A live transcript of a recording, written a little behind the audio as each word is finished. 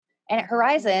And at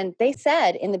Horizon, they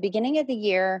said in the beginning of the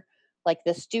year, like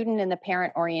the student and the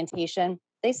parent orientation,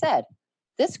 they said,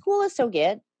 this school is so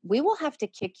good, we will have to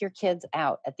kick your kids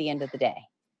out at the end of the day.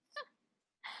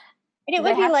 And it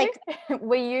would be like,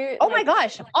 were you? Oh my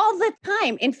gosh, all the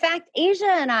time. In fact, Asia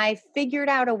and I figured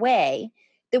out a way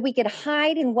that we could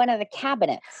hide in one of the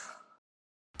cabinets.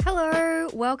 Hello,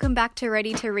 welcome back to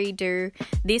Ready to Redo.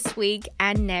 This week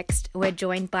and next, we're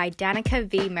joined by Danica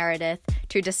V. Meredith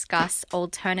to discuss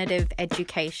alternative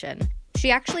education. She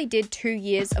actually did 2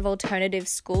 years of alternative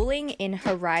schooling in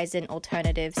Horizon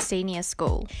Alternative Senior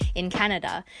School in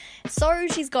Canada, so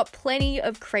she's got plenty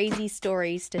of crazy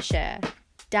stories to share.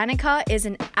 Danica is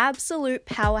an absolute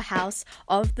powerhouse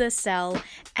of the cell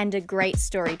and a great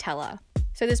storyteller.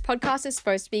 So this podcast is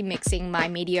supposed to be mixing my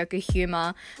mediocre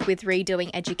humor with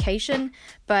redoing education,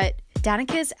 but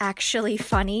Danica's actually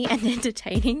funny and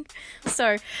entertaining,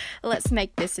 so let's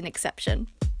make this an exception.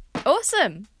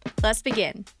 Awesome! Let's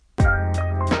begin.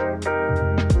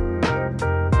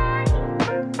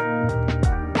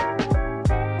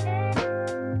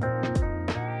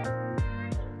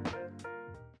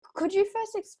 Could you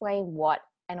first explain what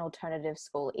an alternative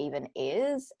school even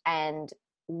is and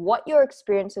what your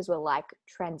experiences were like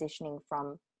transitioning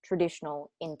from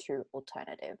traditional into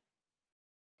alternative?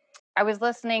 I was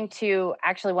listening to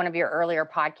actually one of your earlier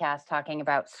podcasts talking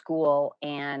about school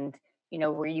and,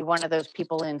 were you one of those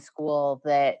people in school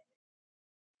that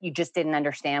you just didn't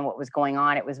understand what was going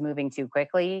on? It was moving too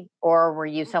quickly? Or were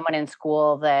you someone in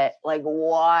school that like,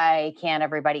 why can't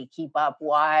everybody keep up?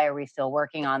 Why are we still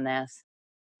working on this?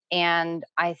 And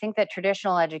I think that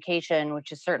traditional education,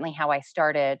 which is certainly how I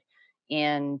started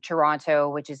in Toronto,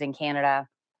 which is in Canada,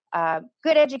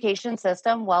 good education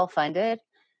system, well-funded,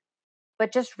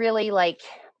 but just really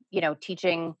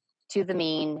teaching to the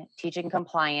mean, teaching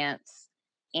compliance.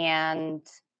 And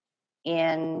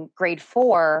in grade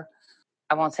 4,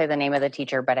 I won't say the name of the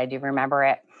teacher, but I do remember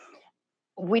it.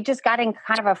 We just got in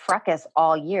kind of a fracas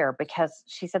all year because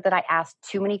she said that I asked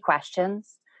too many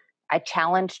questions. I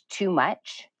challenged too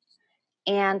much.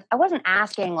 And I wasn't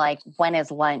asking like, when is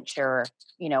lunch or,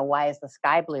 why is the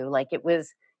sky blue?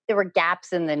 There were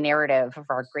gaps in the narrative of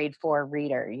our grade 4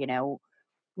 reader,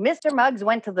 Mr. Muggs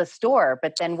went to the store,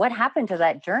 but then what happened to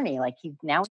that journey? Like he's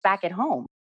now back at home.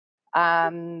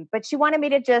 But she wanted me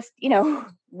to just,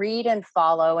 read and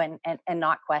follow and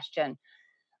not question.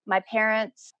 My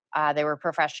parents, they were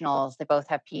professionals. They both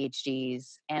have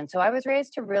PhDs. And so I was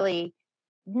raised to really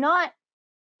not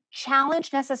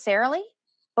challenge necessarily,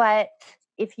 but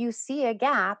if you see a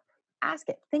gap, ask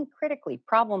it, think critically,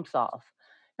 problem solve,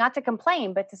 not to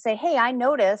complain, but to say, hey, I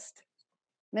noticed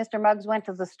Mr. Muggs went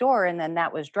to the store and then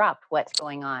that was dropped. What's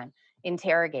going on?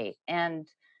 Interrogate. And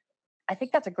I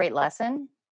think that's a great lesson.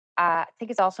 I think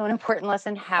it's also an important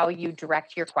lesson how you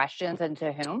direct your questions and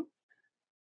to whom.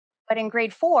 But in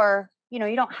grade 4,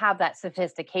 you don't have that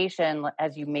sophistication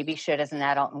as you maybe should as an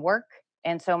adult in work.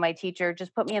 And so my teacher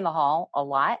just put me in the hall a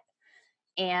lot.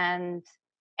 And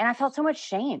I felt so much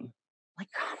shame. Like,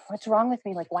 God, what's wrong with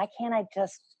me? Like, why can't I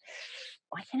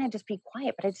just be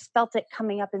quiet? But I just felt it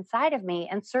coming up inside of me.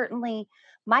 And certainly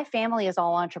my family is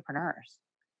all entrepreneurs.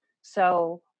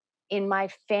 So in my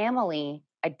family,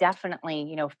 I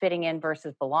definitely, fitting in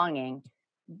versus belonging,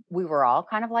 we were all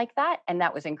kind of like that. And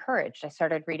that was encouraged. I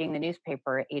started reading the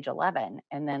newspaper at age 11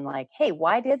 and then like, hey,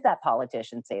 why did that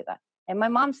politician say that? And my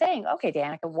mom saying, okay,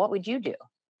 Danica, what would you do?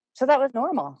 So that was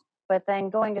normal. But then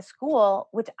going to school,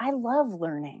 which I love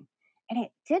learning, and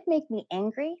it did make me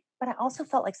angry, but I also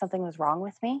felt like something was wrong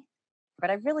with me. But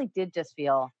I really did just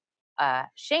feel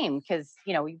shame because,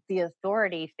 the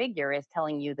authority figure is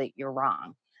telling you that you're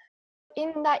wrong.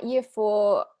 In that year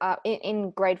 4,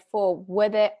 in grade 4, were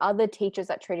there other teachers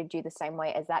that treated you the same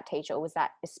way as that teacher, or was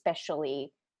that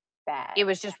especially bad? It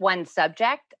was just one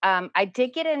subject. I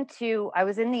did get I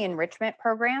was in the enrichment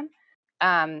program.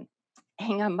 Hang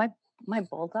on, my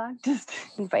bulldog just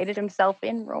invited himself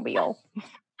in, Romeo.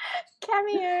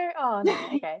 Cameo. Oh, no,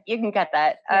 okay. You can cut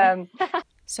that.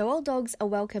 So all dogs are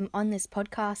welcome on this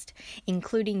podcast,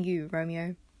 including you,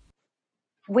 Romeo.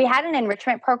 We had an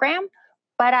enrichment program,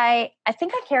 but I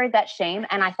think I carried that shame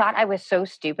and I thought I was so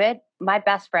stupid. My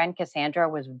best friend, Cassandra,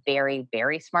 was very,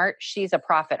 very smart. She's a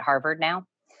prof at Harvard now.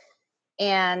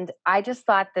 And I just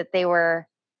thought that they were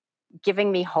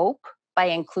giving me hope by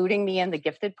including me in the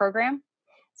gifted program.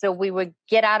 So we would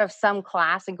get out of some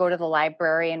class and go to the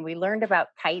library and we learned about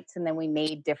kites and then we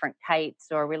made different kites,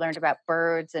 or we learned about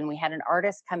birds and we had an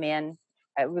artist come in.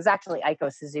 It was actually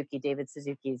Aiko Suzuki, David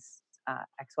Suzuki's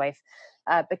ex-wife,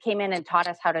 but came in and taught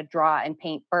us how to draw and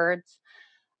paint birds.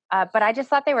 But I just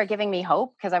thought they were giving me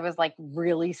hope because I was like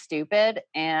really stupid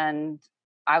and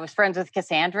I was friends with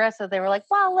Cassandra. So they were like,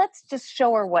 well, let's just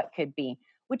show her what could be,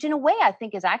 which in a way I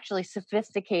think is actually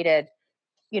sophisticated,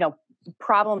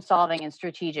 problem solving and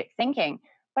strategic thinking.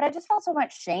 But I just felt so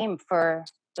much shame for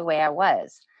the way I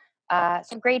was.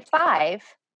 So grade 5,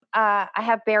 I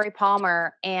have Barry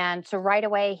Palmer. And so right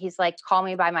away, he's like, call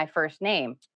me by my first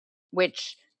name,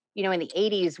 which, in the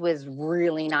 80s was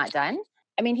really not done.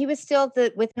 I mean, he was still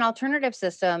with an alternative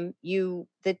system,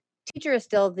 the teacher is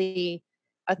still the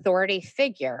authority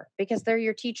figure because they're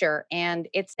your teacher and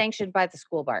it's sanctioned by the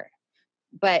school board.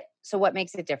 But so what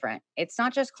makes it different? It's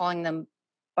not just calling them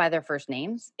by their first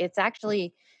names. It's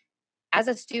actually, as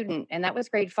a student, and that was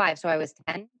grade 5, so I was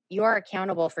 10, you are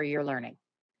accountable for your learning.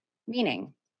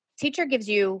 Meaning, teacher gives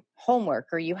you homework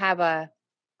or you have a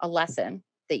lesson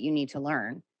that you need to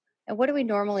learn. And what do we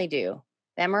normally do?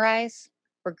 Memorize,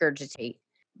 regurgitate.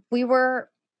 We were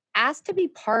asked to be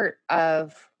part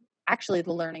of actually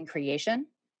the learning creation.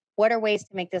 What are ways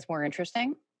to make this more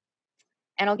interesting?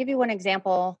 And I'll give you one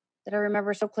example that I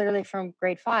remember so clearly from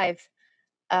grade 5.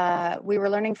 We were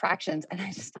learning fractions and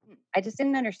I just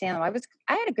didn't understand them.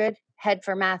 I had a good head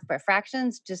for math, but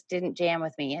fractions just didn't jam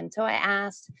with me. And so I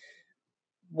asked,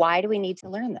 why do we need to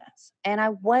learn this? And I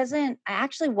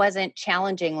actually wasn't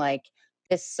challenging like,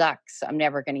 this sucks, I'm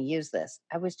never going to use this.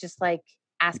 I was just like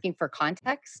asking for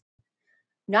context.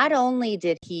 Not only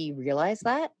did he realize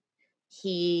that,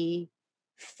 he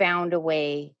found a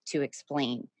way to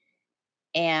explain.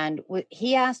 And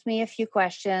he asked me a few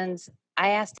questions.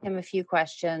 I asked him a few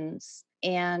questions.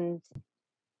 And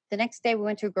the next day we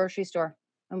went to a grocery store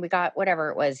and we got whatever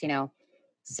it was,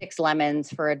 6 lemons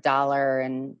for $1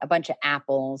 and a bunch of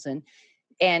apples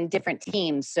and different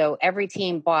teams. So every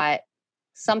team bought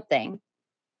something.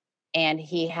 And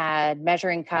he had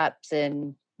measuring cups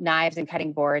and knives and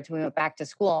cutting boards. We went back to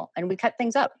school and we cut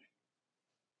things up.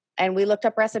 And we looked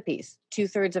up recipes,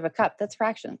 2/3 of a cup, that's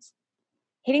fractions.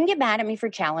 He didn't get mad at me for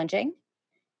challenging.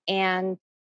 And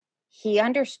he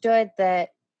understood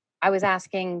that I was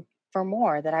asking for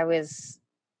more, that I was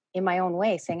in my own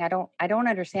way saying, I don't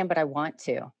understand, but I want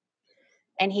to.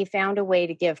 And he found a way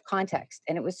to give context.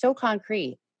 And it was so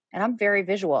concrete. And I'm very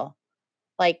visual.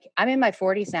 Like I'm in my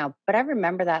 40s now, but I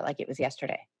remember that like it was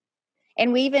yesterday.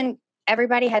 And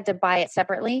everybody had to buy it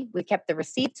separately. We kept the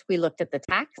receipts. We looked at the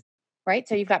tax, right?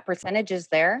 So you've got percentages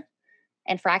there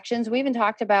and fractions. We even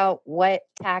talked about what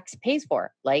tax pays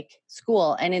for, like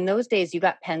school. And in those days, you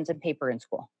got pens and paper in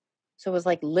school. So it was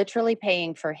like literally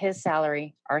paying for his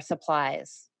salary, our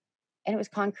supplies. And it was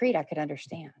concrete. I could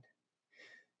understand.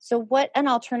 So what an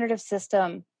alternative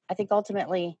system, I think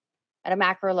ultimately at a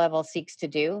macro level seeks to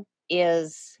do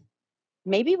is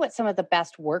maybe what some of the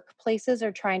best workplaces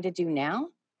are trying to do now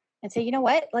and say, you know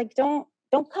what, like don't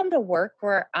come to work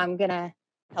where I'm going to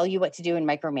tell you what to do and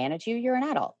micromanage you. You're an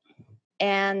adult.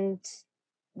 And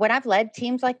when I've led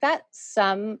teams like that,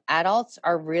 some adults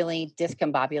are really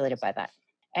discombobulated by that.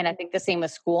 And I think the same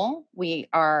with school. We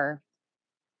are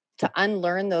to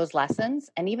unlearn those lessons.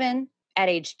 And even at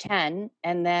age 10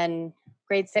 and then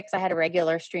grade 6, I had a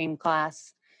regular stream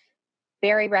class.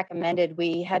 Barry recommended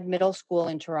we had middle school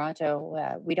in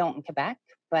Toronto. We don't in Quebec,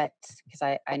 but because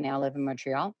I now live in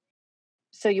Montreal.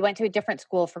 So you went to a different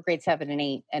school for grade 7 and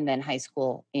 8 and then high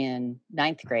school in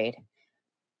 9th grade.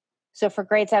 So for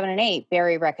grade 7 and 8,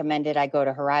 Barry recommended I go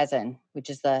to Horizon, which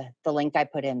is the link I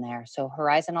put in there. So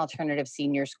Horizon Alternative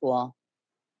Senior School.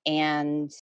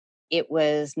 And it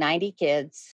was 90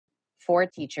 kids, 4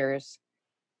 teachers,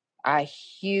 a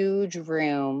huge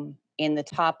room in the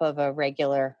top of a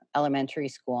regular elementary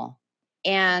school.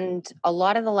 And a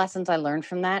lot of the lessons I learned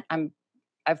from that,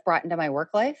 I've brought into my work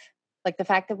life. Like the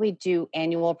fact that we do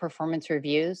annual performance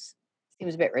reviews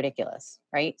seems a bit ridiculous,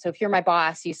 right? So if you're my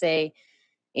boss, you say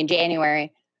in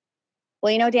January,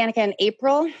 well, Danica, in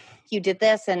April, you did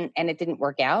this and it didn't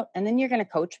work out. And then you're going to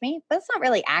coach me. But it's not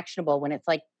really actionable when it's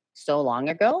like so long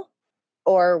ago.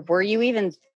 Or were you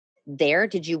even there?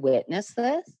 Did you witness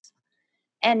this?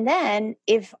 And then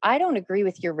if I don't agree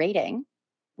with your rating,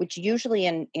 which usually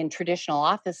in traditional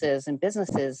offices and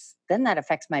businesses, then that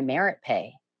affects my merit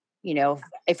pay.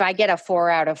 If I get a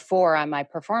 4 out of 4 on my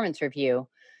performance review,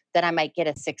 then I might get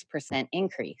a 6%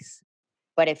 increase.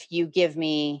 But if you give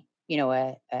me,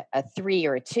 a 3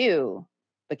 or a 2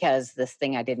 because this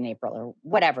thing I did in April or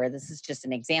whatever, this is just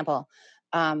an example,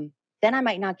 then I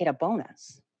might not get a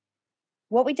bonus.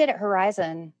 What we did at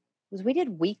Horizon was we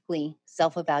did weekly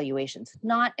self-evaluations,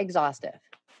 not exhaustive.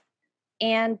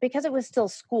 And because it was still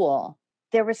school,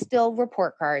 there were still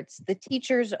report cards. The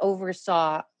teachers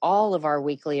oversaw all of our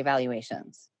weekly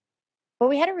evaluations. But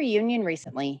we had a reunion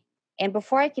recently. And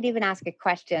before I could even ask a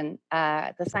question,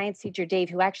 the science teacher, Dave,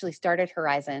 who actually started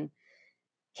Horizon,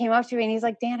 came up to me and he's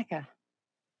like, Danica,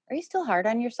 are you still hard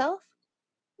on yourself?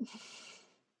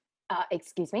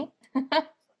 Excuse me?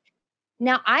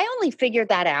 Now, I only figured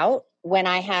that out when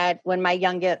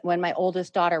my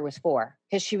oldest daughter was 4,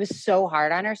 because she was so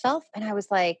hard on herself. And I was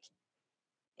like,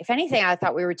 if anything, I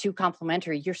thought we were too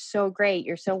complimentary. You're so great.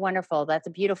 You're so wonderful. That's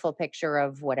a beautiful picture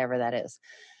of whatever that is.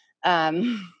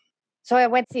 So I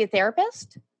went to see a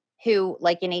therapist who,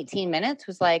 like, in 18 minutes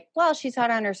was like, well, she's hard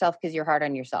on herself because you're hard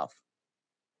on yourself.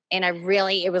 And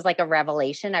it was like a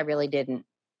revelation. I didn't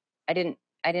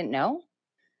know.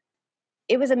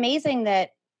 It was amazing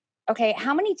that, okay,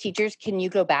 how many teachers can you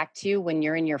go back to when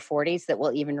you're in your 40s that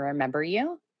will even remember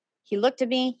you? He looked at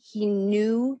me, he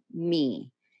knew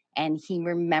me, and he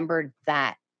remembered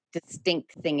that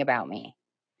distinct thing about me.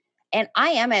 And I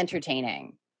am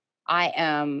entertaining.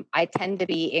 I tend to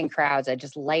be in crowds. I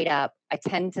just light up. I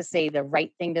tend to say the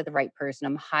right thing to the right person.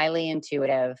 I'm highly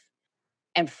intuitive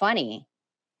and funny.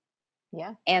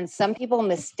 Yeah. And some people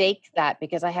mistake that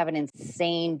because I have an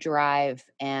insane drive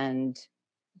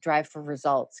for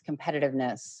results,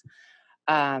 competitiveness.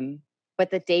 But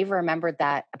that Dave remembered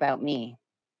that about me.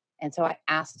 And so I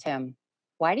asked him,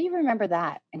 why do you remember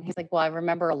that? And he's like, well, I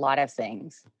remember a lot of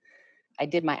things. I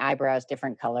did my eyebrows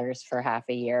different colors for half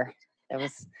a year. I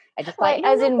just Like, thought,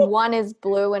 as in one is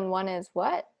blue and one is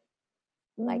what?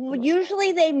 Like,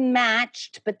 usually they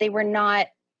matched, but they were not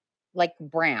like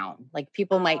brown. Like,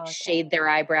 people might shade their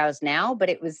eyebrows now, but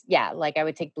it was, like I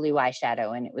would take blue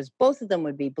eyeshadow and it was, both of them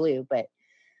would be blue, but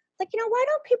like, why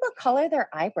don't people color their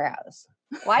eyebrows?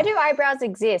 Why do eyebrows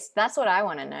exist? That's what I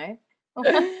want to know.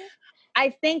 I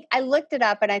think I looked it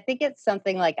up and I think it's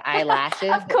something like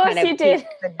eyelashes. Of course you did.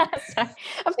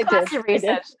 Of course you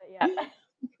researched it, yeah.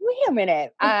 Wait a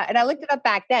minute. And I looked it up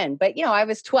back then, but I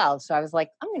was 12. So I was like,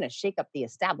 I'm going to shake up the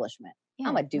establishment. Yeah,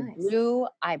 I'm going to do blue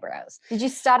eyebrows. Did you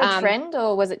start a trend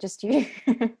or was it just you?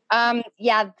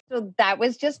 Yeah, so that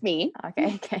was just me.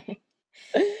 Okay.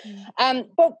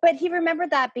 But he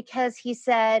remembered that because he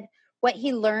said what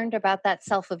he learned about that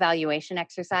self-evaluation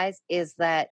exercise is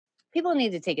that people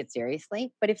need to take it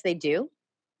seriously, but if they do,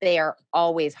 they are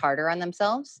always harder on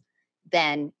themselves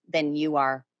than you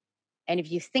are. And if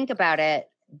you think about it,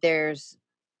 there's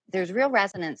real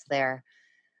resonance there,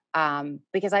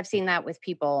 because I've seen that with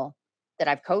people that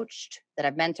I've coached, that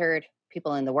I've mentored,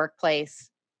 people in the workplace,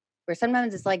 where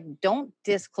sometimes it's like, don't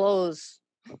disclose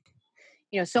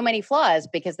so many flaws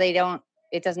because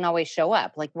it doesn't always show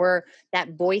up. Like,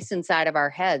 that voice inside of our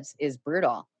heads is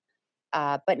brutal.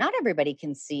 But not everybody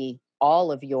can see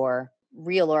all of your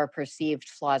real or perceived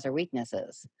flaws or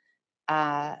weaknesses.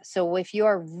 So if you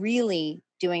are really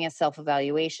doing a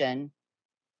self-evaluation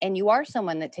and you are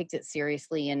someone that takes it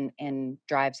seriously and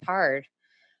drives hard,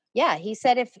 he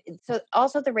said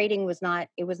also the rating was not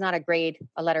a letter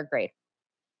grade.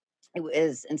 It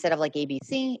was, instead of like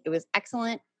ABC, it was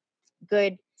excellent,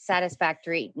 good,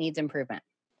 satisfactory, needs improvement.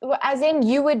 As in,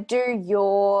 you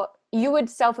would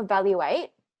self-evaluate,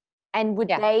 and would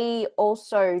they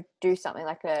also do something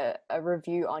like a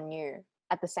review on you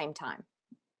at the same time?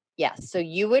 Yes. So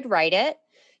you would write it,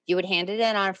 you would hand it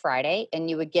in on a Friday, and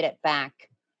you would get it back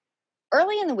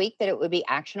early in the week that it would be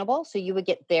actionable. So you would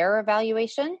get their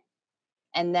evaluation,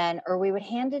 or we would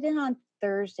hand it in on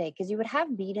Thursday, because you would have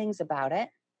meetings about it.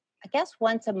 I guess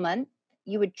once a month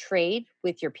you would trade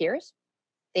with your peers.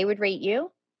 They would rate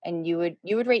you and you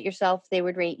would rate yourself. They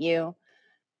would rate you.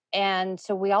 And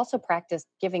so we also practiced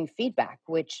giving feedback,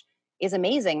 which is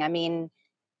amazing. I mean,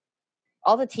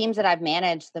 all the teams that I've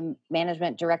managed, the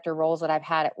management director roles that I've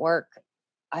had at work,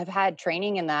 I've had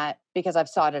training in that because I've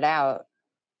sought it out.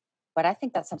 But I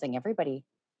think that's something everybody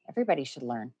should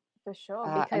learn. For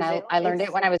sure. And I learned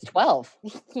it when I was 12,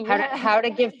 how to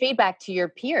give feedback to your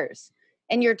peers.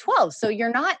 And you're 12, so you're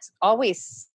not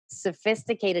always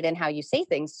sophisticated in how you say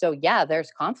things. So there's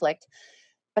conflict,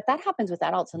 but that happens with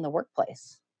adults in the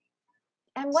workplace.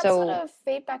 And what sort of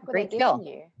feedback were they giving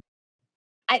you?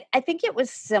 I think it was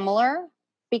similar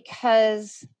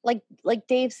because like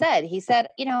Dave said, he said,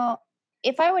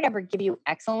 if I would ever give you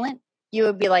excellent, you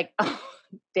would be like, oh,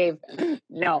 Dave,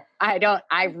 no, I don't.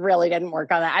 I really didn't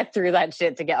work on that. I threw that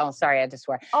shit together. Oh, sorry, I just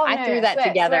swore. I threw that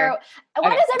together.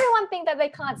 Why does everyone think that they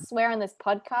can't swear on this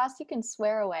podcast? You can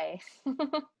swear away.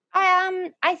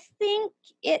 I think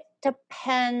it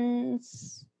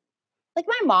depends. Like,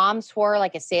 my mom swore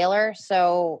like a sailor,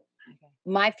 so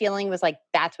my feeling was like,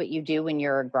 that's what you do when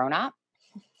you're a grown-up.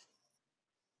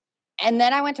 And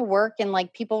then I went to work and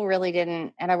like people really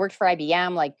didn't, and I worked for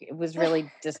IBM, like it was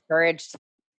really discouraged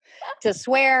to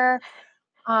swear.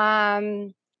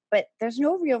 But there's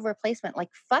no real replacement. Like,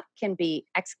 fuck can be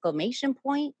exclamation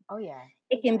point. Oh yeah.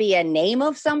 It can be a name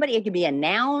of somebody. It can be a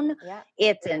noun. Yeah.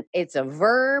 It's a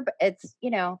verb. It's,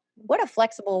 what a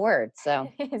flexible word.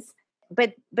 So, It is.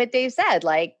 but Dave said,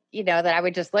 like, that I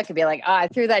would just look and be like, oh, I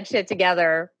threw that shit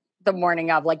together the morning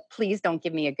of, like, please don't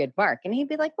give me a good mark. And he'd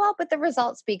be like, well, but the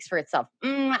result speaks for itself.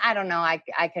 I don't know. I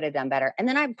could have done better. And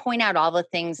then I'd point out all the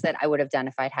things that I would have done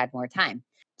if I'd had more time.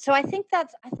 So I think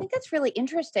that's really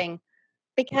interesting,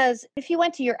 because if you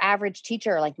went to your average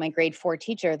teacher, like my grade 4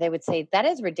 teacher, they would say, that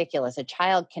is ridiculous. A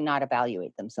child cannot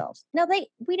evaluate themselves. Now,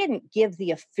 we didn't give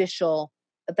the official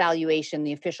evaluation,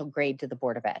 the official grade to the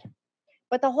Board of Ed.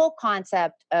 But the whole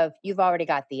concept of, you've already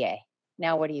got the A.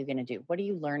 Now, what are you going to do? What are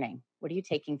you learning? What are you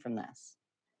taking from this?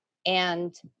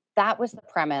 And that was the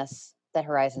premise that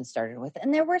Horizon started with.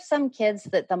 And there were some kids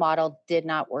that the model did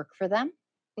not work for them.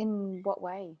 In what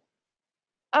way?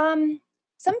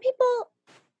 Some people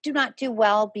do not do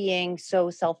well being so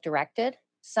self-directed.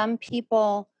 Some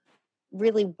people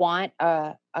really want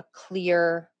a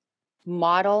clear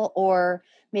model, or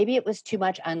maybe it was too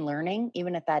much unlearning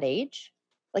even at that age.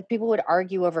 Like, people would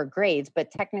argue over grades, but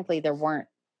technically there weren't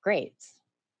grades.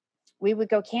 We would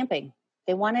go camping.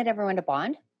 They wanted everyone to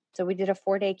bond. So we did a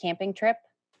 4-day camping trip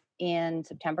in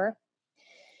September,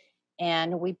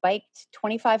 and we biked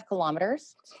 25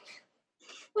 kilometers.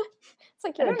 It's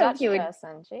like you're a Dutch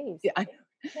person. Jeez. Yeah.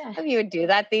 If you would do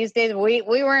that these days. We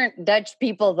weren't Dutch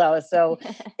people though. So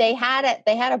they had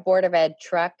a Board of Ed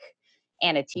truck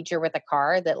and a teacher with a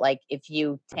car that, like, if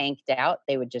you tanked out,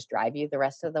 they would just drive you the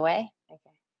rest of the way.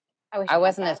 Okay. I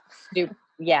wasn't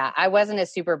a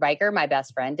super biker. My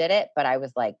best friend did it, but I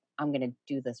was like, I'm going to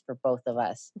do this for both of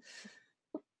us.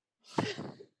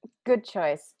 Good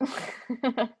choice.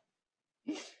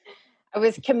 I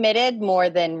was committed more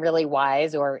than really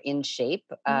wise or in shape.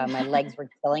 My legs were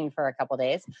killing for a couple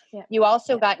days. Yeah. You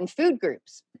also got in food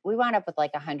groups. We wound up with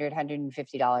like $100,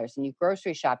 $150, and you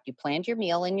grocery shopped. You planned your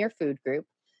meal in your food group.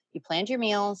 You planned your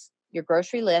meals, your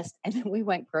grocery list, and then we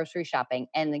went grocery shopping.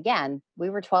 And again, we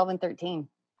were 12 and 13.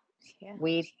 Yeah.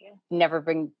 We'd never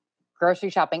been grocery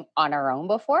shopping on our own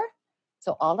before.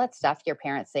 So all that stuff, your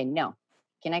parents say, no.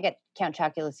 Can I get Count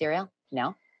Chocula cereal?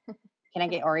 No. Can I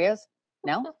get Oreos?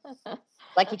 No.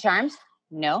 Lucky Charms?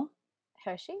 No.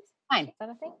 Hershey's? Fine. Is that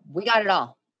a thing? We got it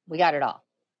all.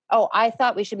 Oh, I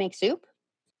thought we should make soup.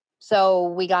 So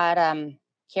we got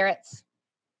carrots,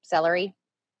 celery,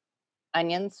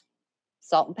 onions,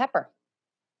 salt and pepper.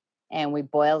 And we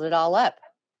boiled it all up.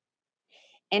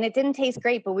 And it didn't taste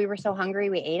great, but we were so hungry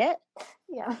we ate it.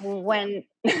 Yeah. When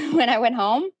I went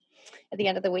home at the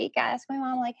end of the week, I asked my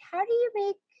mom, like, how do you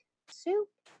make soup?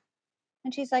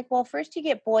 And she's like, well, first you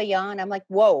get bouillon. I'm like,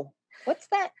 whoa, what's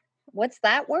that? What's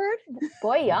that word?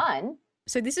 Bouillon?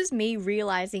 So this is me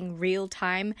realizing real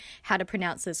time how to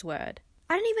pronounce this word.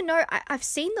 I don't even know. I've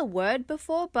seen the word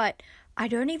before, but I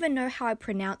don't even know how I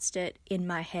pronounced it in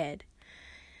my head.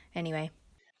 Anyway.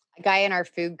 A guy in our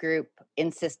food group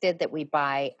insisted that we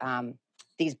buy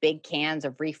these big cans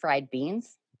of refried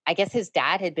beans. I guess his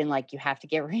dad had been like, you have to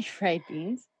get refried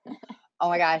beans. Oh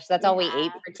my gosh, that's all we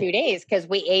ate for 2 days, because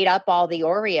we ate up all the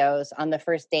Oreos on the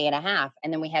first day and a half,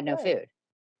 and then we had no food.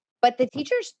 But the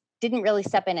teachers didn't really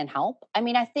step in and help. I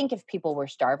mean, I think if people were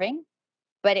starving,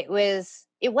 but it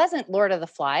wasn't Lord of the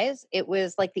Flies. It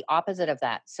was like the opposite of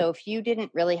that. So if you didn't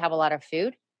really have a lot of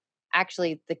food,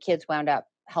 actually the kids wound up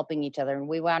helping each other. And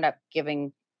we wound up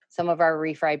giving some of our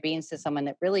refried beans to someone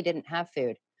that really didn't have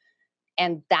food.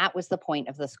 And that was the point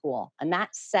of the school. And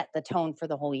that set the tone for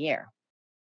the whole year.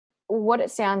 What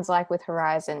it sounds like with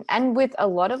Horizon and with a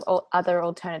lot of other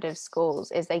alternative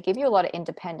schools is they give you a lot of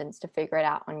independence to figure it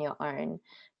out on your own,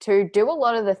 to do a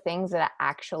lot of the things that are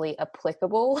actually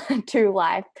applicable to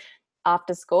life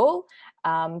after school,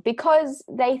 because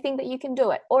they think that you can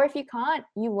do it. Or if you can't,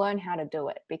 you learn how to do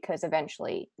it, because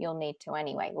eventually you'll need to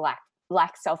anyway,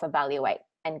 like self-evaluate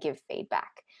and give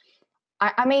feedback.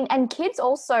 I mean, and kids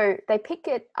also, they pick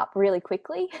it up really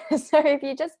quickly. So if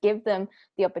you just give them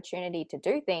the opportunity to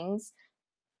do things,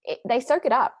 they soak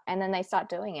it up and then they start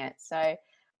doing it. So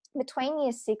between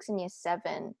year 6 and year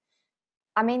 7,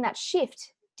 I mean, that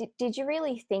shift, did you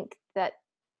really think that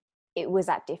it was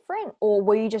that different? Or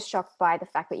were you just shocked by the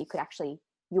fact that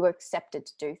you were accepted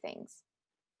to do things?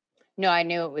 No, I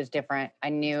knew it was different. I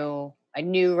knew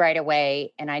right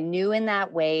away. And I knew in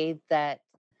that way that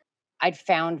I'd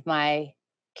found my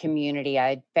community.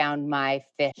 I'd found my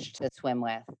fish to swim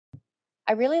with.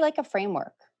 I really like a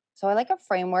framework. So I like a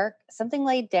framework, something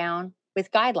laid down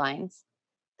with guidelines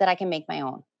that I can make my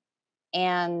own.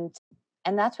 And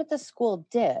that's what the school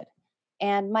did.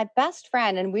 And my best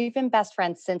friend, and we've been best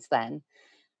friends since then,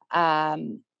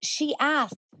 she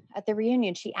asked at the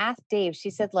reunion, she asked Dave,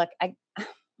 she said, look, I've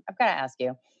got to ask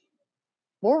you,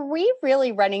 were we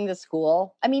really running the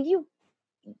school? I mean, you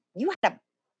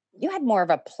had more of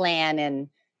a plan and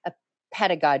a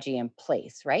pedagogy in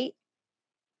place, right?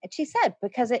 And she said,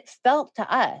 because it felt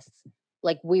to us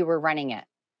like we were running it.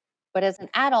 But as an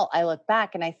adult, I look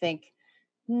back and I think,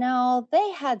 no,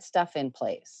 they had stuff in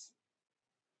place.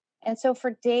 And so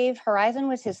for Dave, Horizon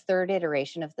was his third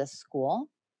iteration of this school.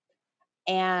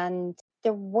 And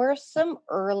there were some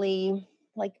early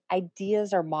like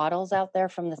ideas or models out there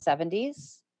from the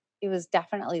 70s. It was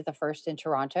definitely the first in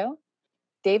Toronto.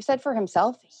 Dave said for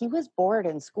himself, he was bored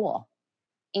in school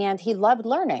and he loved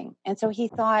learning. And so he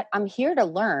thought, I'm here to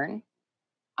learn.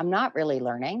 I'm not really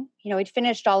learning. He'd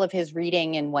finished all of his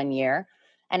reading in 1 year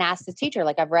and asked his teacher,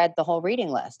 like, I've read the whole reading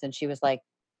list. And she was like,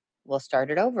 we'll start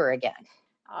it over again.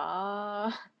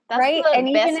 That's right? the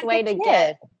And best way to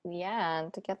get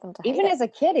them to hate even it. as a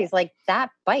kid, he's like,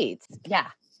 that bites. Yeah.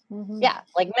 Mm-hmm. Yeah.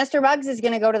 Like Mr. Bugs is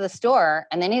going to go to the store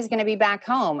and then he's going to be back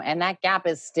home. And that gap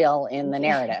is still in the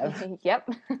narrative. Yep.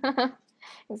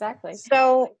 Exactly.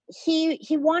 So he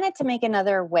wanted to make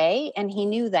another way. And he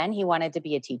knew then he wanted to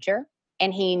be a teacher.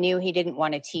 And he knew he didn't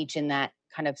want to teach in that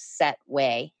kind of set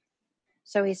way.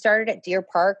 So he started at Deer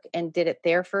Park and did it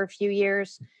there for a few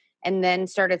years. And then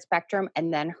started Spectrum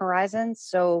and then Horizon.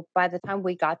 So by the time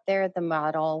we got there, the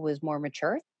model was more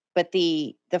mature, but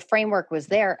the framework was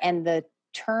there. And the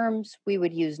terms we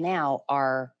would use now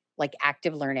are like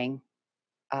active learning,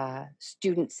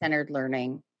 student-centered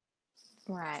learning,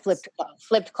 right,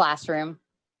 flipped classroom.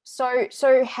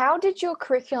 So how did your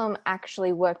curriculum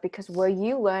actually work? Because were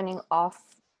you learning off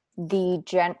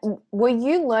were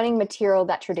you learning material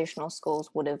that traditional schools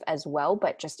would have as well,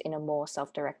 but just in a more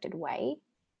self-directed way?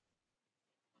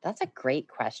 That's a great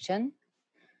question.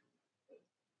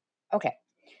 Okay.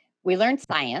 We learned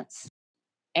science.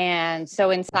 And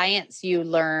so in science, you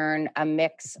learn a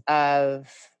mix of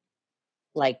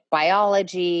like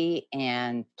biology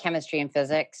and chemistry and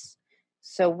physics.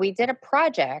 So we did a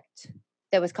project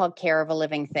that was called Care of a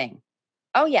Living Thing.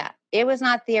 Oh yeah, it was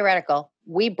not theoretical.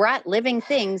 We brought living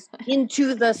things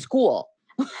into the school.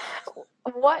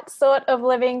 What sort of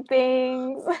living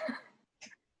things?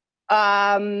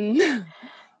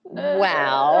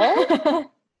 Well,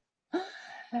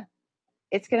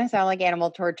 it's going to sound like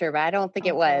animal torture, but I don't think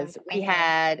it was.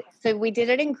 We did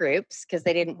it in groups because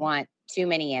they didn't want too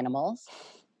many animals.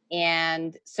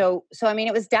 And so, I mean,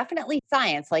 it was definitely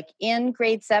science. Like in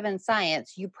grade 7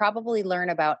 science, you probably learn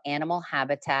about animal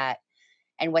habitat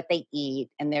and what they eat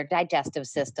and their digestive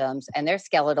systems and their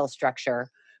skeletal structure.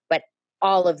 But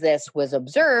all of this was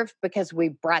observed because we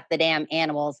brought the damn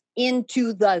animals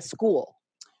into the school.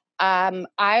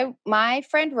 My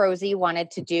friend Rosie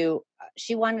wanted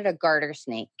a garter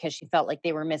snake because she felt like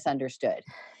they were misunderstood.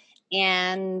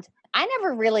 And I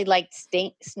never really liked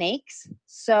snakes.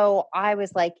 So I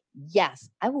was like, yes,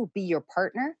 I will be your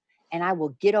partner and I will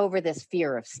get over this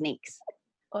fear of snakes.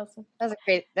 Awesome. That's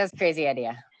a crazy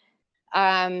idea.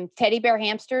 Teddy bear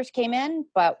hamsters came in,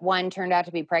 but one turned out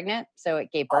to be pregnant. So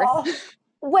it gave birth. Oh,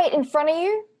 wait, in front of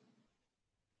you?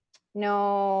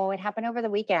 No, it happened over the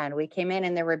weekend. We came in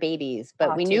and there were babies,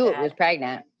 but we knew it was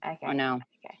pregnant. Okay. Oh no.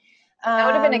 Okay. That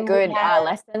would have been a good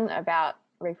lesson about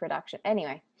reproduction.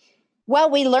 Anyway.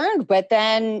 Well, we learned, but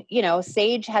then,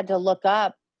 Sage had to look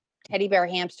up teddy bear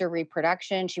hamster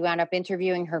reproduction. She wound up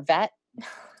interviewing her vet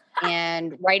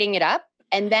and writing it up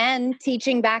and then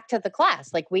teaching back to the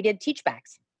class. Like we did teach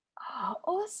backs. Oh,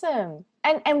 awesome.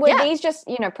 And were these just,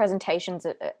 presentations,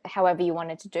 however you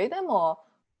wanted to do them, or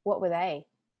what were they?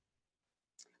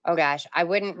 Oh gosh, I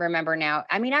wouldn't remember now.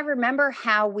 I mean, I remember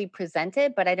how we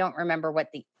presented, but I don't remember what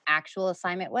the actual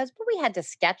assignment was, but we had to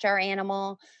sketch our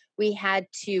animal. We had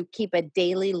to keep a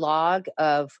daily log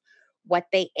of what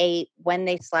they ate, when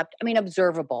they slept. I mean,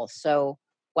 observable. So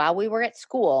while we were at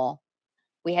school,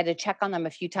 we had to check on them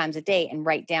a few times a day and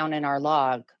write down in our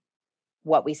log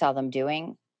what we saw them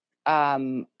doing.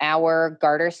 Our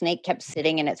garter snake kept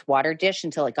sitting in its water dish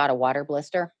until it got a water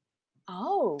blister.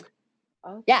 Oh.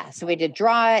 Okay. Yeah, so we did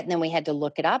draw it and then we had to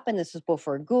look it up, and this was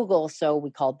before Google. So we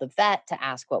called the vet to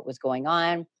ask what was going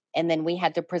on. And then we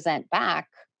had to present back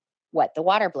what the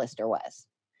water blister was.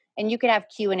 And you could have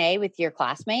Q&A with your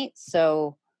classmates.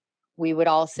 So we would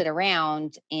all sit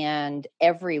around and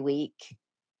every week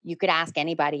you could ask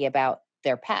anybody about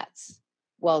their pets.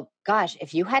 Well, gosh,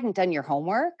 if you hadn't done your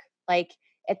homework, like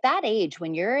at that age,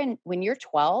 when you're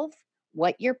 12,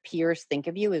 what your peers think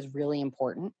of you is really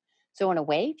important. So in a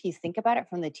way, if you think about it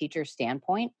from the teacher's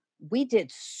standpoint, we did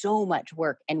so much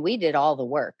work and we did all the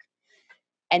work.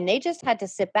 And they just had to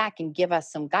sit back and give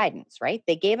us some guidance, right?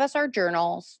 They gave us our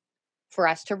journals for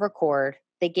us to record.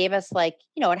 They gave us it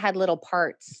had little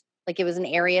parts, Like it was an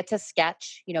area to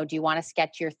sketch. Do you want to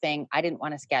sketch your thing? I didn't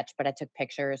want to sketch, but I took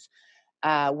pictures.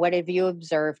 What have you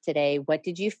observed today? What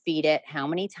did you feed it? How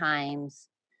many times?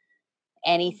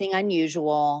 Anything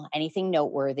unusual? Anything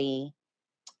noteworthy?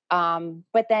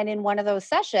 But then in one of those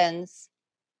sessions,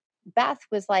 Beth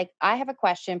was like, I have a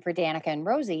question for Danica and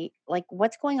Rosie. Like,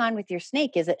 what's going on with your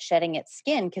snake? Is it shedding its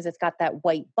skin? Because it's got that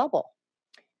white bubble.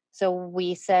 So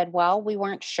we said, well, we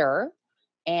weren't sure.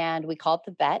 And we called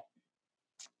the vet,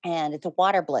 and it's a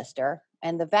water blister.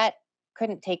 And the vet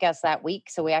couldn't take us that week.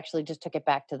 So we actually just took it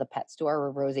back to the pet store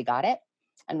where Rosie got it.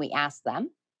 And we asked them.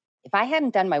 If I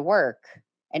hadn't done my work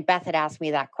and Beth had asked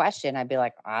me that question, I'd be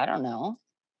like, I don't know.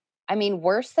 I mean,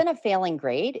 worse than a failing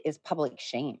grade is public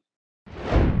shame.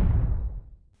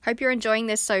 Hope you're enjoying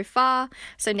this so far.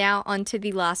 So now on to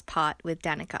the last part with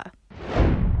Danica.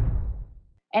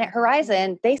 And at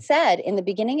Horizon, they said in the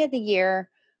beginning of the year,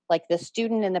 like the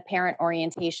student and the parent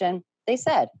orientation, they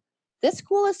said, this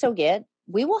school is so good,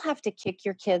 we will have to kick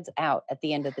your kids out at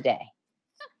the end of the day.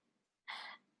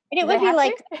 And it would be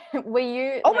like, were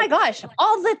you? Oh my gosh,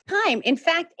 all the time. In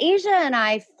fact, Asia and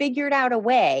I figured out a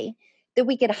way that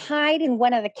we could hide in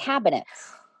one of the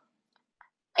cabinets.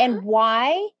 And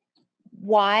why?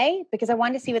 Why? Because I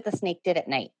wanted to see what the snake did at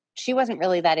night. She wasn't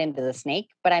really that into the snake,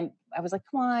 but I was like,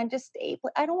 come on, just stay.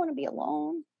 I don't want to be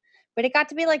alone. But it got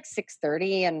to be like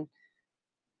 6:30 and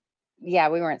yeah,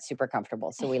 we weren't super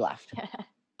comfortable. So we left.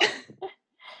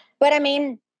 But I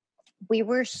mean, we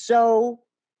were so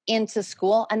into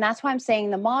school. And that's why I'm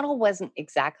saying the model wasn't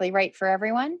exactly right for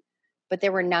everyone, but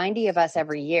there were 90 of us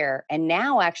every year. And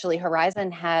now actually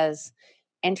Horizon has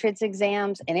entrance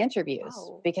exams and interviews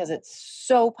because it's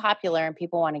so popular and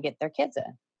people want to get their kids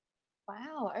in.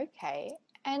 Wow. Okay.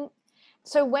 And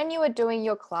so when you were doing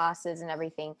your classes and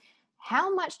everything,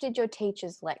 how much did your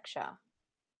teachers lecture?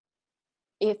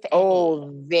 If any?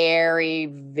 Oh, very,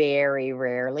 very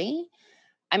rarely.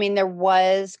 I mean, there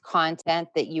was content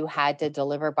that you had to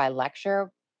deliver by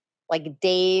lecture. Like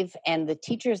Dave and the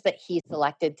teachers that he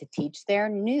selected to teach there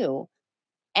knew,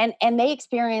 and they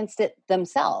experienced it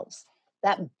themselves.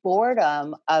 That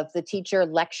boredom of the teacher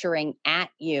lecturing at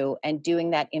you and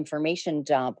doing that information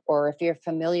dump, or if you're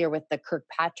familiar with the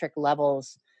Kirkpatrick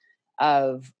levels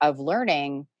of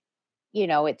learning,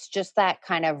 it's just that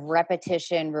kind of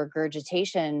repetition,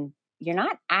 regurgitation. You're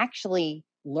not actually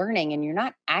learning and you're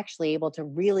not actually able to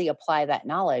really apply that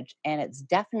knowledge. And it's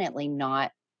definitely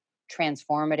not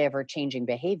transformative or changing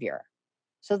behavior.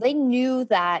 So they knew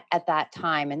that at that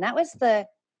time. And that was the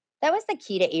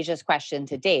key to Asia's question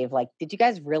to Dave. Like, did you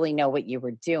guys really know what you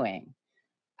were doing?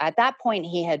 At that point,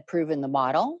 he had proven the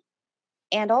model.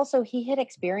 And also he had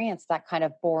experienced that kind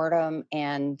of boredom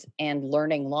and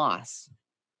learning loss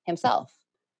himself.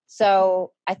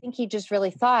 So I think he just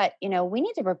really thought, we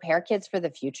need to prepare kids for the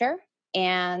future.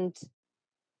 And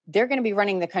they're going to be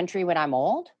running the country when I'm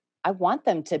old. I want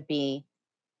them to be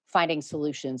finding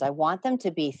solutions. I want them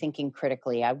to be thinking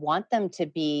critically. I want them to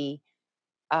be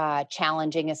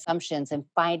challenging assumptions and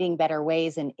finding better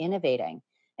ways and innovating.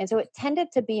 And so it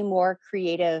tended to be more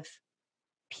creative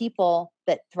people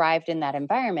that thrived in that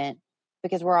environment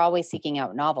because we're always seeking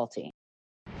out novelty.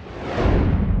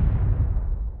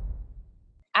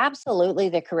 Absolutely,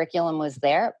 the curriculum was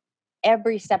there.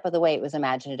 Every step of the way, it was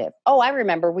imaginative. Oh, I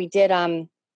remember we did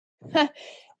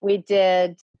we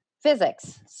did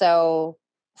physics. So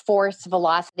force,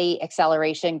 velocity,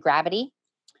 acceleration, gravity.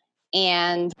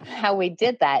 And how we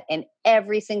did that, and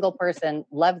every single person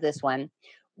loved this one.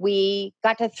 We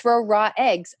got to throw raw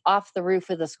eggs off the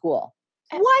roof of the school.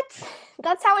 What?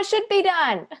 That's how it should be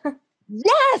done.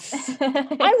 Yes. I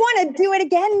want to do it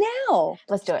again now.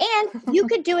 Let's do it. And you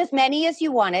could do as many as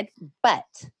you wanted, but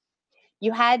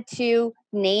you had to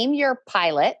name your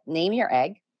pilot, name your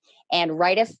egg, and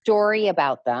write a story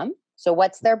about them. So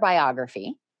what's their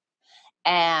biography?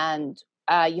 And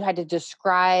you had to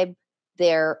describe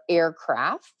their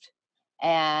aircraft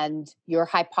and your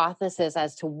hypothesis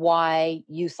as to why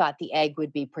you thought the egg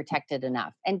would be protected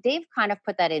enough. And Dave kind of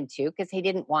put that in too, because he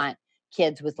didn't want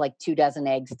kids with like 24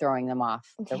 eggs throwing them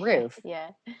off the roof. Yeah.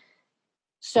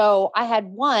 So I had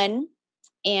one,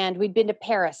 and we'd been to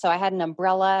Paris. So I had an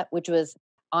umbrella, which was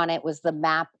on it was the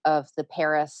map of the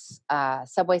Paris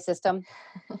subway system.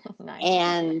 Nice.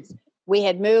 And we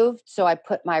had moved. So I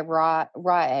put my raw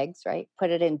eggs, right? Put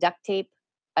it in duct tape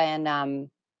and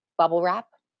bubble wrap.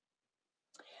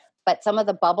 But some of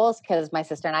the bubbles, because my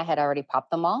sister and I had already popped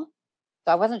them all.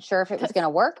 So I wasn't sure if it was going to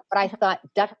work, but I thought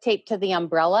duct tape to the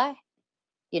umbrella,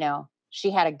 she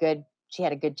had a good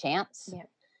chance. Yeah.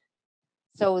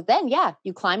 So then,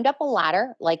 you climbed up a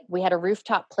ladder. Like we had a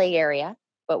rooftop play area,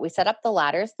 but we set up the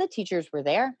ladders. The teachers were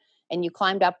there, and you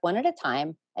climbed up one at a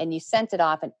time, and you sent it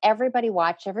off and everybody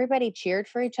watched, everybody cheered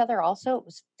for each other. Also, it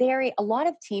was a lot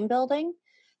of team building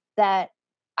that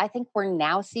I think we're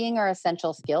now seeing are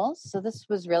essential skills. So this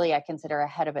was really, I consider,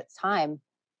 ahead of its time.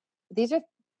 These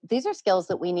are skills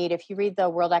that we need. If you read the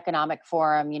World Economic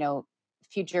Forum,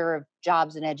 future of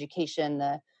jobs and education,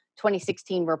 the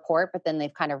 2016 report, but then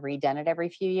they've kind of redone it every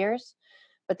few years.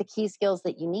 But the key skills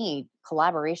that you need,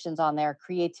 collaboration's on there,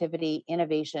 creativity,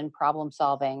 innovation, problem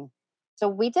solving. So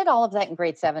we did all of that in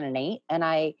grade 7 and 8. And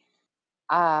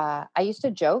I used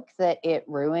to joke that it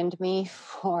ruined me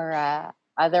for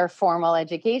other formal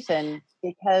education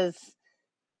because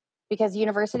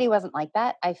university wasn't like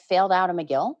that. I failed out of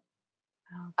McGill.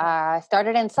 I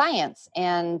started in science,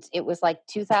 and it was like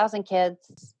 2,000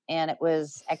 kids, and it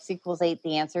was X equals 8.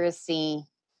 The answer is C.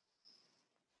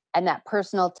 And that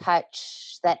personal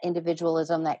touch, that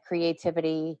individualism, that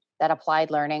creativity, that applied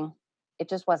learning, it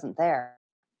just wasn't there.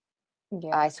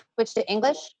 Yeah. I switched to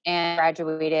English and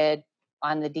graduated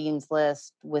on the dean's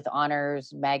list with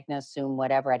honors, magna cum,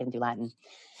 whatever. I didn't do Latin.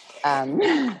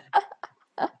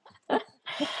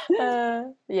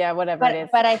 Yeah, whatever it is.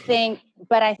 But I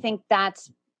think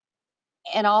that's,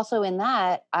 and also in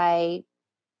that, I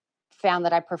found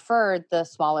that I preferred the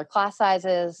smaller class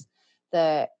sizes,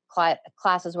 the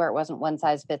classes where it wasn't one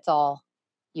size fits all.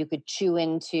 You could chew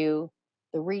into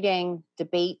the reading,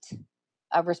 debate,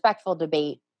 a respectful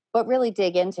debate, but really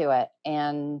dig into it.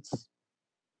 And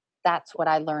that's what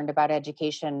I learned about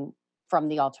education from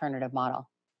the alternative model.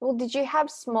 Well, did you have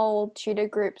small tutor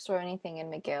groups or anything in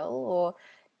McGill, or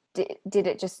did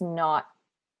it just not,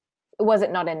 was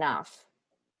it not enough?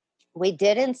 We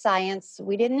did in science.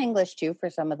 We did in English too for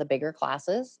some of the bigger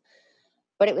classes,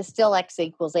 but it was still X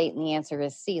equals 8 and the answer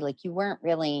is C. Like you weren't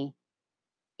really,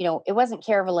 it wasn't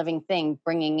care of a living thing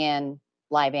bringing in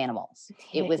live animals.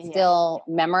 It was still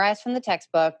memorized from the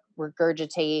textbook,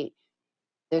 regurgitate.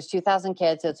 There's 2,000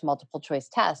 kids, so it's multiple choice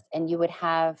test. And you would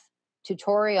have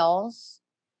tutorials.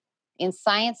 In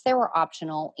science, they were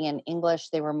optional. In English,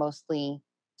 they were mostly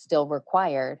still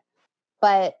required.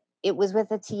 But it was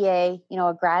with a TA,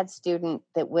 a grad student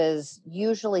that was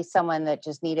usually someone that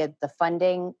just needed the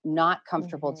funding, not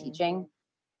comfortable teaching.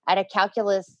 I had a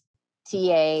calculus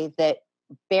TA that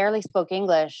barely spoke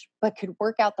English, but could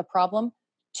work out the problem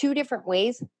 2 different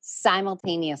ways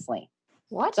simultaneously.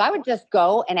 What? So I would just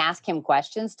go and ask him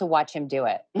questions to watch him do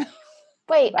it.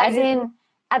 Wait,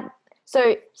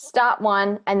 so start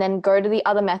one and then go to the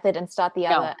other method and start the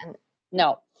other.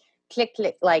 No. Click,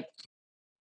 like.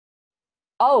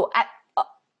 Oh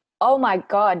my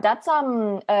God. That's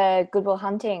Good Will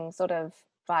Hunting sort of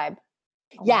vibe.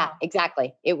 Oh, yeah, wow.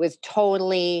 Exactly. It was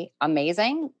totally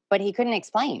amazing, but he couldn't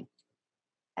explain.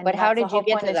 But how did you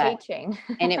get to that? Teaching.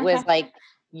 And it was like,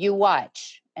 you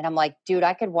watch. And I'm like, dude,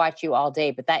 I could watch you all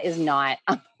day, but that is not,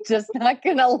 I'm just not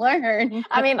going to learn.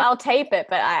 I mean, I'll tape it,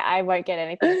 but I won't get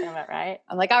anything from it, right?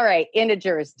 I'm like, all right,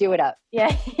 integers, do it up.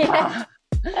 Yeah.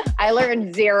 I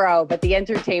learned 0, but the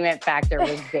entertainment factor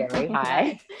was very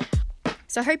high.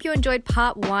 So I hope you enjoyed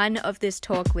part 1 of this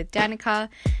talk with Danica.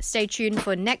 Stay tuned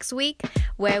for next week,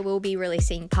 where we'll be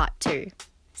releasing part 2.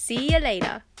 See you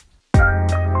later.